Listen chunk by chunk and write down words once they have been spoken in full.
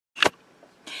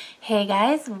Hey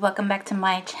guys, welcome back to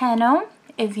my channel.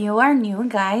 If you are new,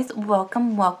 guys,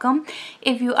 welcome.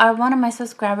 If you are one of my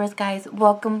subscribers, guys,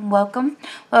 welcome. Well,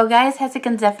 guys, as you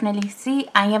can definitely see,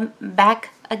 I am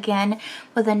back again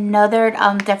with another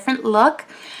different look.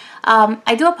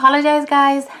 I do apologize,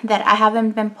 guys, that I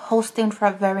haven't been posting for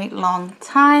a very long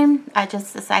time. I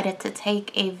just decided to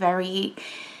take a very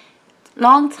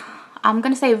long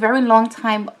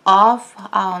time off.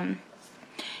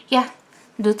 Yeah,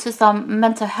 due to some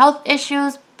mental health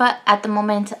issues, but at the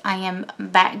moment I am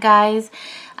back, guys.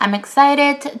 I'm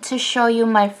excited to show you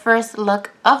my first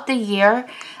look of the year.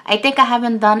 I think I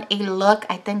haven't done a look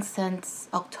since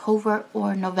October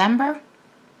or November,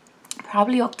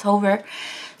 probably October.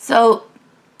 So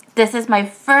this is my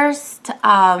first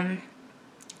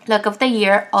look of the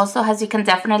year. Also, as you can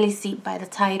definitely see by the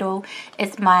title,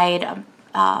 it's my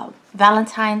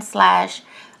Valentine slash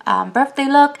birthday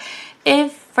look.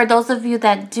 If for those of you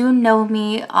that do know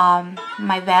me,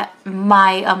 my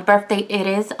birthday, it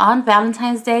is on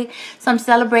Valentine's Day, so I'm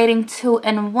celebrating 2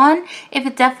 in 1. If you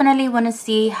definitely want to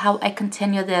see how I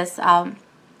continue this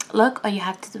look, all you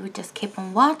have to do is just keep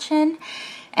on watching.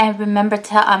 And remember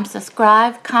to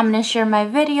subscribe, comment, and share my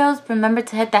videos. Remember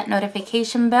to hit that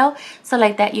notification bell so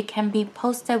like that you can be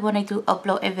posted when I do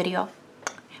upload a video.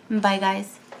 Bye,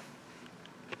 guys.